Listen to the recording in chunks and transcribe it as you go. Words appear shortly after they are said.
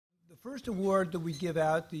first award that we give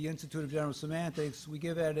out, the Institute of General Semantics, we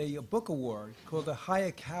give out a book award called the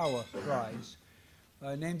Hayakawa Prize,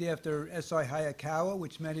 named after S.I. Hayakawa,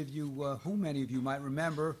 which many of you might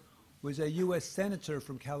remember, was a U.S. senator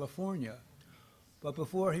from California. But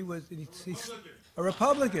before he was he's a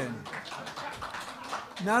Republican.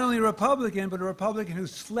 Not only a Republican, but a Republican who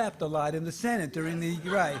slept a lot in the Senate during the,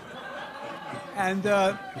 right. And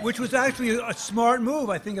which was actually a smart move.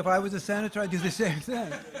 I think if I was a senator, I'd do the same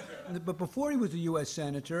thing. But before he was a U.S.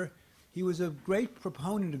 senator, he was a great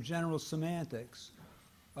proponent of general semantics.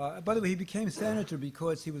 By the way, he became senator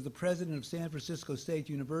because he was the president of San Francisco State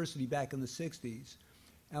University back in the 60s.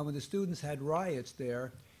 And when the students had riots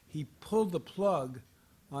there, he pulled the plug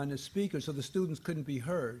on the speaker so the students couldn't be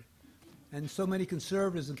heard. And so many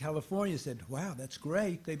conservatives in California said, wow, that's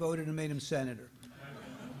great. They voted and made him senator.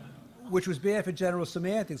 Which was bad for general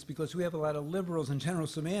semantics because we have a lot of liberals in general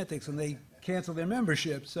semantics and they cancel their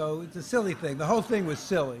membership. So it's a silly thing. The whole thing was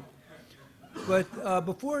silly. But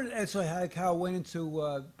before S.I. Hayakawa went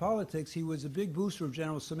into politics, he was a big booster of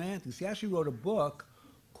general semantics. He actually wrote a book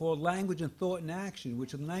called Language and Thought in Action,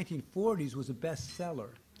 which in the 1940s was a bestseller.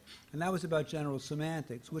 And that was about general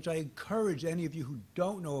semantics, which I encourage any of you who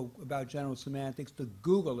don't know about general semantics to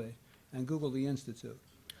Google it and Google the Institute.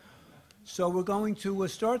 So we're going to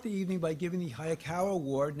start the evening by giving the Hayakawa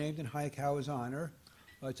Award, named in Hayakawa's honor.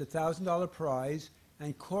 It's a $1,000 prize,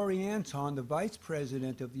 and Corey Anton, the vice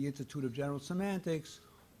president of the Institute of General Semantics,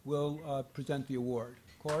 will present the award.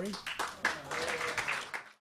 Corey?